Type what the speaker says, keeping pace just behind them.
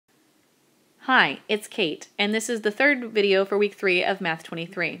Hi, it's Kate, and this is the third video for week 3 of Math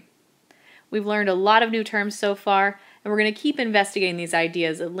 23. We've learned a lot of new terms so far, and we're going to keep investigating these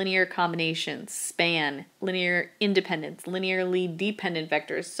ideas of linear combinations, span, linear independence, linearly dependent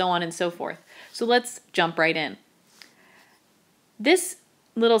vectors, so on and so forth. So let's jump right in. This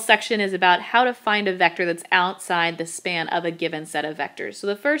little section is about how to find a vector that's outside the span of a given set of vectors. So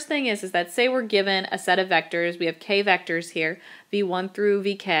the first thing is that say we're given a set of vectors, we have k vectors here, v1 through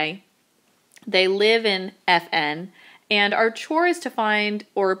vk. They live in Fn, and our chore is to find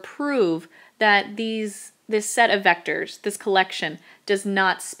or prove that this set of vectors, this collection, does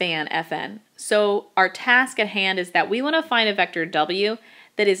not span Fn. So our task at hand is that we want to find a vector w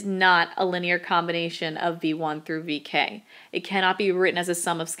that is not a linear combination of v1 through vk. It cannot be written as a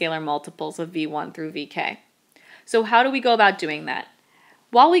sum of scalar multiples of v1 through vk. So how do we go about doing that?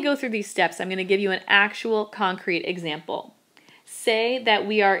 While we go through these steps, I'm going to give you an actual concrete example. Say that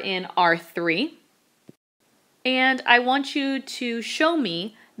we are in R3, and I want you to show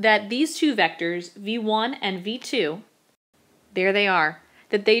me that these two vectors, v1 and v2, there they are,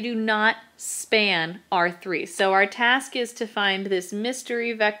 that they do not span R3. So our task is to find this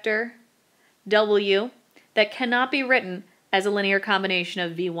mystery vector, w, that cannot be written as a linear combination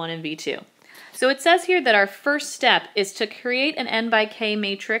of v1 and v2. So it says here that our first step is to create an n by k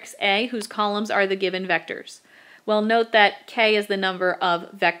matrix A whose columns are the given vectors. Well, note that k is the number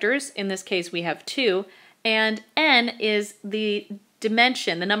of vectors. In this case, we have 2. And n is the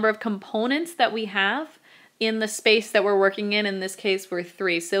dimension, the number of components that we have in the space that we're working in. In this case, we're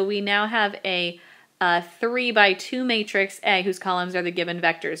 3. So we now have a 3 by 2 matrix A whose columns are the given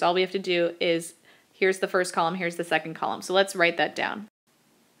vectors. All we have to do is, here's the first column, here's the second column. So let's write that down.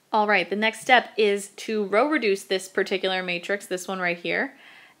 All right, the next step is to row reduce this particular matrix, this one right here,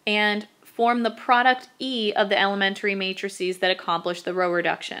 and form the product E of the elementary matrices that accomplish the row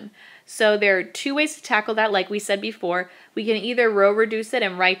reduction. So there are two ways to tackle that, like we said before. We can either row reduce it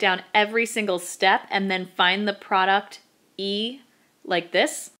and write down every single step and then find the product E like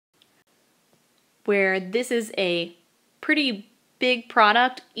this, where this is a pretty big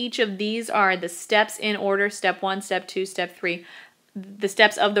product. Each of these are the steps in order, step 1, step 2, step 3, the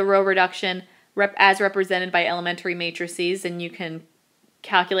steps of the row reduction as represented by elementary matrices, and you can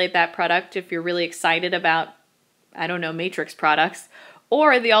calculate that product if you're really excited about, I don't know, matrix products.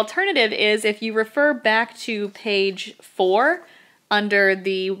 Or the alternative is if you refer back to page 4 under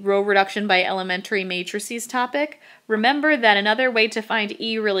the row reduction by elementary matrices topic, remember that another way to find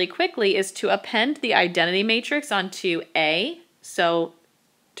E really quickly is to append the identity matrix onto A. So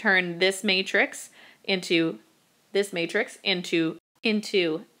turn this matrix into this matrix into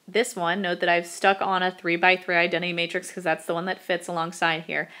this one. Note that I've stuck on a 3 by 3 identity matrix because that's the one that fits alongside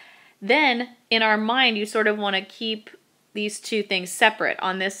here. Then, in our mind, you sort of want to keep these two things separate.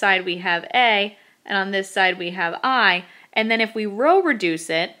 On this side we have A, and on this side we have I. And then if we row reduce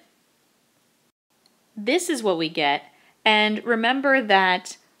it, this is what we get. And remember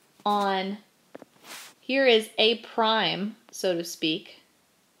that here is A prime, so to speak.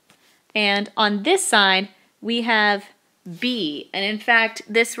 And on this side, we have B, and in fact,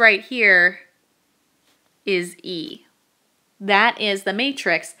 this right here is E. That is the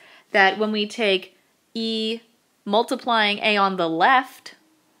matrix that when we take E multiplying A on the left,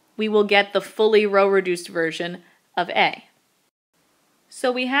 we will get the fully row-reduced version of A.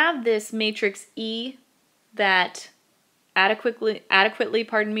 So we have this matrix E that adequately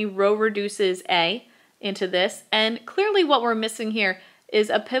row-reduces A into this, and clearly what we're missing here is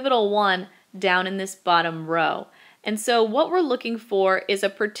a pivotal 1 down in this bottom row. And so what we're looking for is a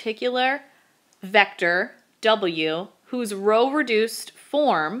particular vector, W, whose row-reduced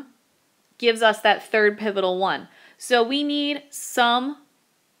form gives us that third pivotal 1. So we need some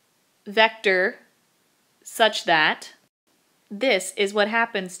vector such that this is what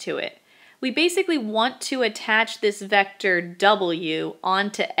happens to it. We basically want to attach this vector W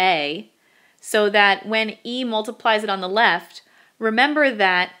onto A so that when E multiplies it on the left, remember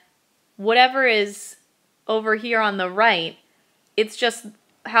that whatever is over here on the right, it's just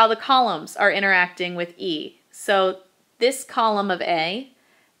how the columns are interacting with E. So this column of A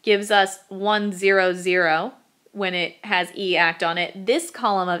gives us 1, 0, 0 when it has E act on it. This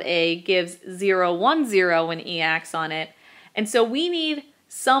column of A gives 0, 1, 0 when E acts on it. And so we need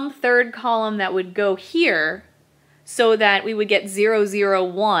some third column that would go here so that we would get 0, 0,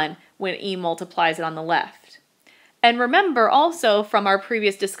 1 when E multiplies it on the left. And remember also from our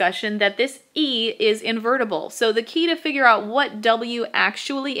previous discussion that this E is invertible. So the key to figure out what W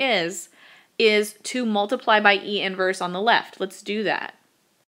actually is to multiply by E inverse on the left. Let's do that.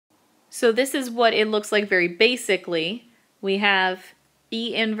 So this is what it looks like very basically. We have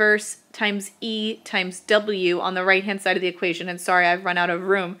E inverse times E times W on the right-hand side of the equation. And sorry, I've run out of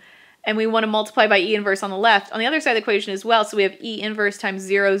room. And we want to multiply by E inverse on the left on the other side of the equation as well. So we have E inverse times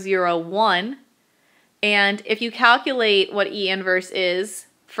 0, 0, 1. And if you calculate what E inverse is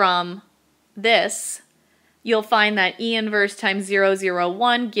from this, you'll find that E inverse times 0, 0,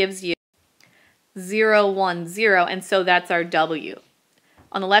 1 gives you 0, 1, 0. And so that's our W.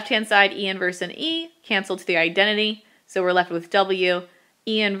 On the left-hand side, E inverse and E cancel to the identity. So we're left with W.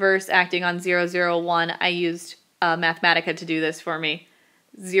 E inverse acting on 0, 0, 1. I used Mathematica to do this for me.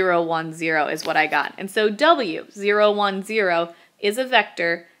 0, 1, 0 is what I got. And so W, 0, 1, 0, is a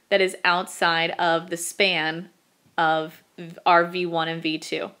vector that is outside of the span of our V1 and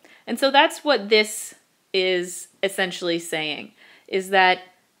V2. And so that's what this is essentially saying, is that,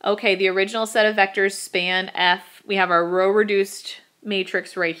 okay, the original set of vectors span F. We have our row-reduced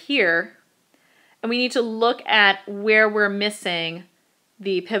matrix right here, and we need to look at where we're missing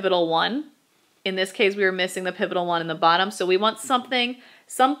the pivotal one. In this case, we were missing the pivotal one in the bottom, so we want something,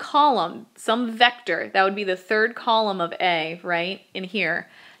 some column, some vector, that would be the third column of A, right, in here,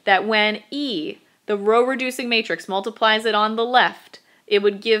 that when E, the row-reducing matrix, multiplies it on the left, it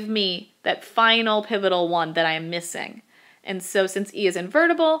would give me that final pivotal one that I am missing. And so since E is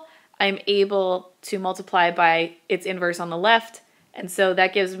invertible, I'm able to multiply by its inverse on the left, and so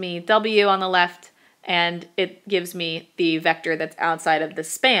that gives me W on the left, and it gives me the vector that's outside of the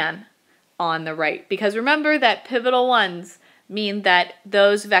span on the right. Because remember that pivotal ones mean that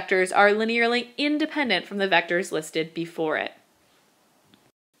those vectors are linearly independent from the vectors listed before it.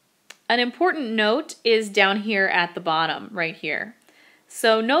 An important note is down here at the bottom, right here.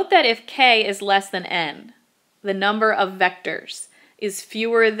 So note that if K is less than N, the number of vectors is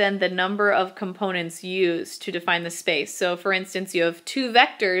fewer than the number of components used to define the space. So for instance, you have 2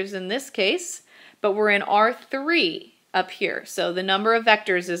 vectors in this case, but we're in R3 up here. So the number of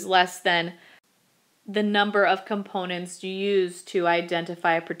vectors is less than the number of components used to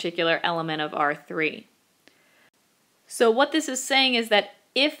identify a particular element of R3. So what this is saying is that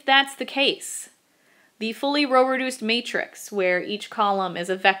if that's the case, the fully row-reduced matrix, where each column is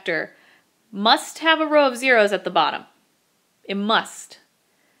a vector, must have a row of zeros at the bottom. It must.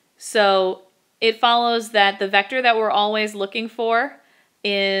 So it follows that the vector that we're always looking for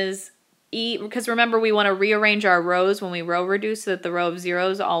is E, because remember we want to rearrange our rows when we row reduce so that the row of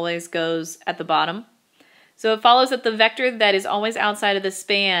zeros always goes at the bottom. So it follows that the vector that is always outside of the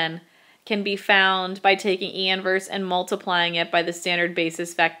span can be found by taking E inverse and multiplying it by the standard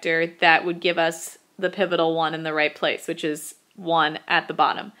basis vector that would give us the pivotal one in the right place, which is 1 at the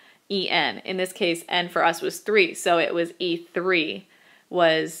bottom. En. In this case, n for us was 3, so it was E3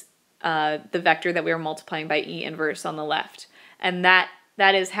 was the vector that we were multiplying by E inverse on the left. And that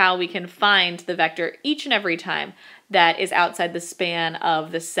is how we can find the vector each and every time that is outside the span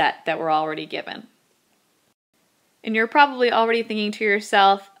of the set that we're already given. And you're probably already thinking to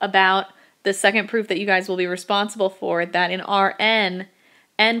yourself about the second proof that you guys will be responsible for, that in Rn,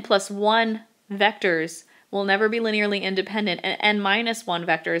 n plus 1 vectors will never be linearly independent, and n minus 1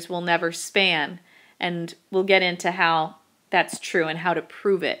 vectors will never span. And we'll get into how that's true and how to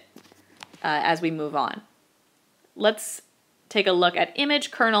prove it as we move on. Let's take a look at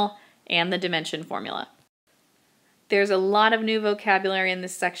image, kernel, and the dimension formula. There's a lot of new vocabulary in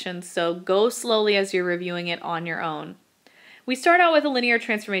this section, so go slowly as you're reviewing it on your own. We start out with a linear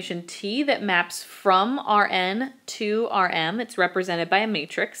transformation T that maps from Rn to Rm. It's represented by a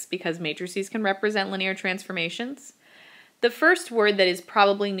matrix because matrices can represent linear transformations. The first word that is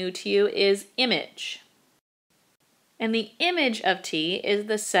probably new to you is image. And the image of T is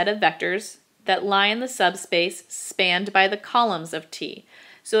the set of vectors that lie in the subspace spanned by the columns of T.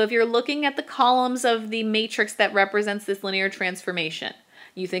 So if you're looking at the columns of the matrix that represents this linear transformation,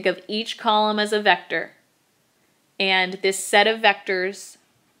 you think of each column as a vector. And this set of vectors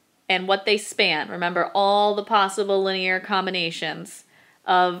and what they span, remember all the possible linear combinations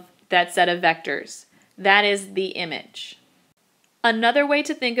of that set of vectors, that is the image. Another way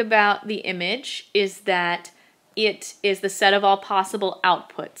to think about the image is that it is the set of all possible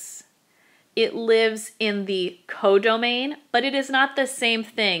outputs. It lives in the codomain, but it is not the same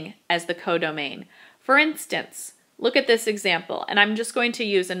thing as the codomain. For instance, look at this example, and I'm just going to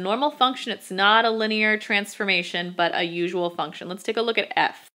use a normal function. It's not a linear transformation, but a usual function. Let's take a look at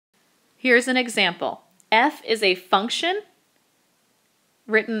f. Here's an example. F is a function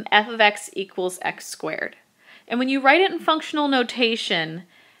written f of x equals x squared. And when you write it in functional notation,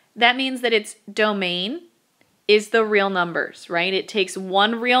 that means that its domain is the real numbers, right? It takes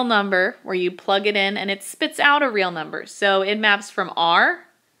one real number where you plug it in and it spits out a real number. So it maps from R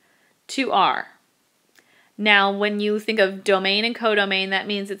to R. Now, when you think of domain and codomain, that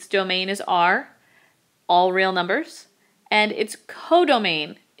means its domain is R, all real numbers, and its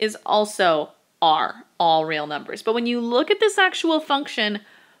codomain is also R, all real numbers. But when you look at this actual function,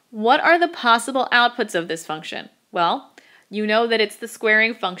 what are the possible outputs of this function? Well, you know that it's the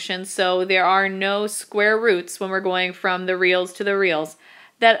squaring function, so there are no square roots when we're going from the reals to the reals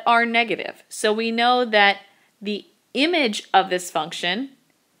that are negative. So we know that the image of this function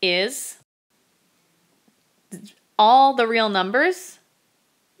is all the real numbers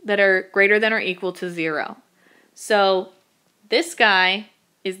that are greater than or equal to 0. So this guy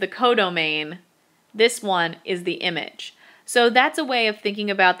is the codomain, this one is the image. So that's a way of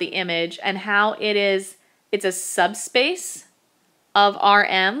thinking about the image and how it's a subspace of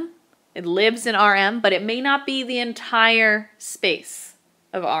Rm. It lives in Rm, but it may not be the entire space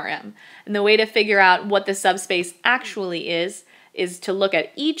of Rm. And the way to figure out what the subspace actually is to look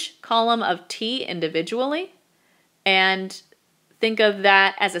at each column of T individually and think of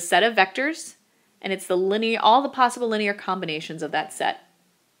that as a set of vectors, and it's all the possible linear combinations of that set.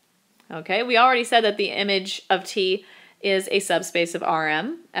 Okay, we already said that the image of T is a subspace of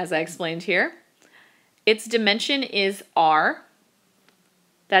Rm, as I explained here. Its dimension is R.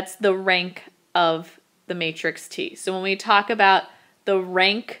 That's the rank of the matrix T. So when we talk about the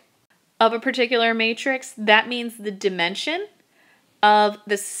rank of a particular matrix, that means the dimension of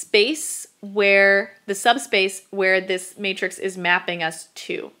the space the subspace where this matrix is mapping us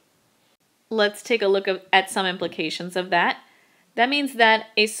to. Let's take a look at some implications of that. That means that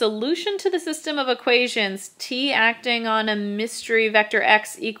a solution to the system of equations T acting on a mystery vector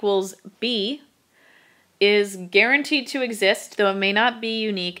x equals b is guaranteed to exist, though it may not be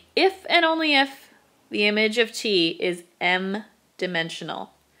unique, if and only if the image of T is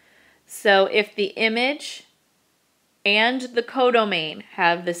m-dimensional. So if the image and the codomain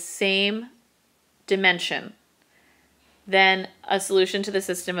have the same dimension, then a solution to the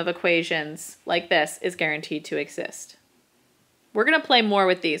system of equations like this is guaranteed to exist. We're going to play more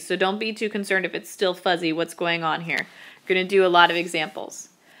with these, so don't be too concerned if it's still fuzzy what's going on here. We're going to do a lot of examples.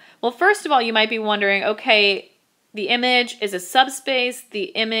 Well, first of all, you might be wondering, okay, the image is a subspace. The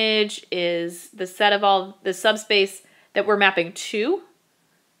image is the set of all the subspace that we're mapping to.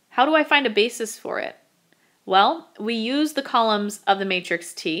 How do I find a basis for it? Well, we use the columns of the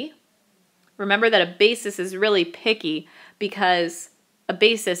matrix T. Remember that a basis is really picky because a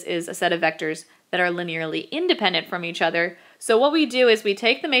basis is a set of vectors that are linearly independent from each other. So what we do is we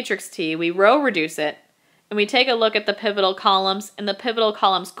take the matrix T, we row reduce it, and we take a look at the pivotal columns, and the pivotal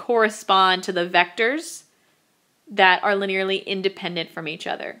columns correspond to the vectors that are linearly independent from each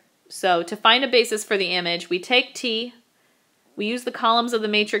other. So to find a basis for the image, we take T, we use the columns of the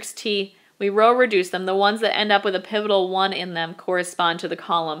matrix T, we row reduce them. The ones that end up with a pivotal 1 in them correspond to the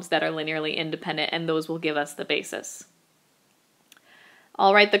columns that are linearly independent, and those will give us the basis.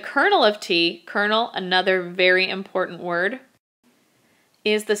 All right, the kernel of T, kernel, another very important word,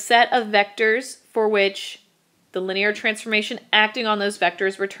 is the set of vectors for which the linear transformation acting on those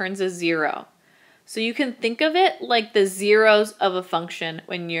vectors returns a 0. So you can think of it like the zeros of a function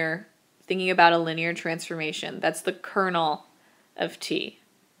when you're thinking about a linear transformation. That's the kernel of T.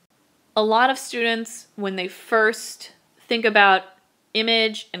 A lot of students, when they first think about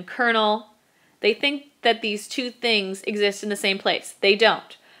image and kernel, they think that these two things exist in the same place. They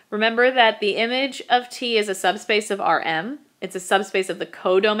don't. Remember that the image of T is a subspace of Rm. It's a subspace of the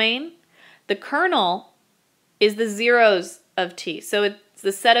codomain. The kernel is the zeros of T. So it's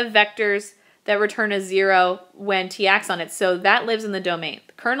the set of vectors that return a 0 when T acts on it. So that lives in the domain.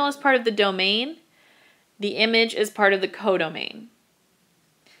 The kernel is part of the domain. The image is part of the codomain.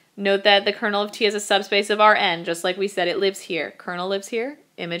 Note that the kernel of T is a subspace of Rn, just like we said, it lives here. Kernel lives here,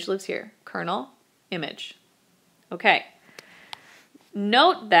 image lives here. Kernel, image. Okay.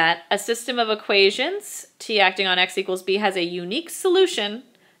 Note that a system of equations, T acting on x equals b, has a unique solution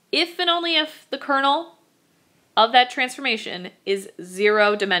if and only if the kernel of that transformation is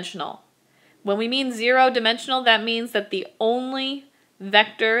 0-dimensional. When we mean 0-dimensional, that means that the only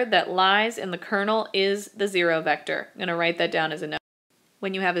vector that lies in the kernel is the 0 vector. I'm going to write that down as a note.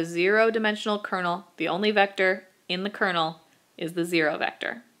 When you have a 0-dimensional kernel, the only vector in the kernel is the 0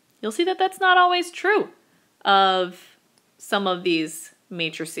 vector. You'll see that that's not always true of some of these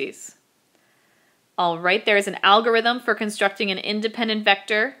matrices. All right, there is an algorithm for constructing an independent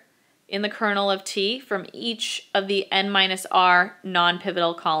vector in the kernel of T from each of the n-r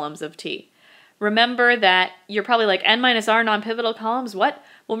non-pivotal columns of T. Remember that you're probably like, n-r non-pivotal columns? What?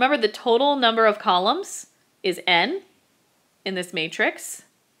 Well, remember the total number of columns is n in this matrix,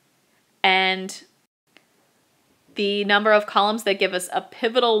 and the number of columns that give us a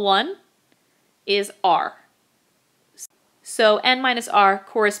pivotal 1 is r. So n minus r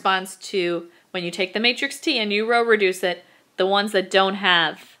corresponds to, when you take the matrix T and you row reduce it, the ones that don't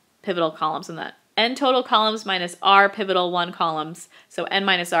have pivotal columns in that. N total columns minus r pivotal 1 columns, so n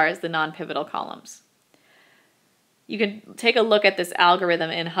minus r is the non-pivotal columns. You can take a look at this algorithm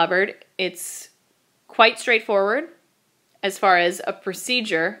in Hubbard. It's quite straightforward as far as a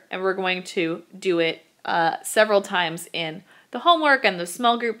procedure, and we're going to do it several times in the homework and the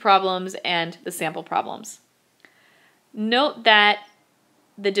small group problems and the sample problems. Note that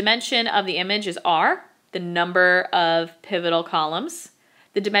the dimension of the image is r, the number of pivotal columns.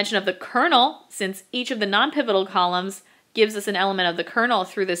 The dimension of the kernel, since each of the non-pivotal columns gives us an element of the kernel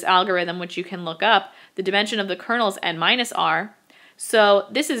through this algorithm, which you can look up, the dimension of the kernel is n minus r. So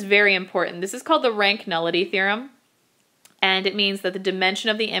this is very important. This is called the rank nullity theorem, and it means that the dimension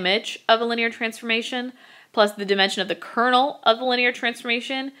of the image of a linear transformation plus the dimension of the kernel of the linear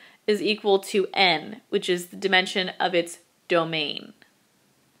transformation is equal to n, which is the dimension of its domain.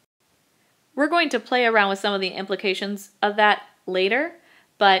 We're going to play around with some of the implications of that later,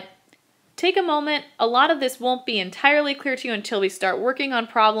 but take a moment. A lot of this won't be entirely clear to you until we start working on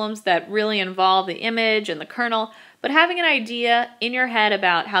problems that really involve the image and the kernel, but having an idea in your head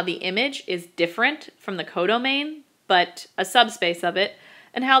about how the image is different from the codomain, but a subspace of it,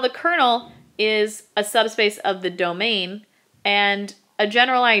 and how the kernel is a subspace of the domain, and a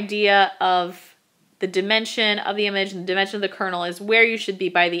general idea of the dimension of the image and the dimension of the kernel is where you should be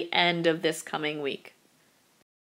by the end of this coming week.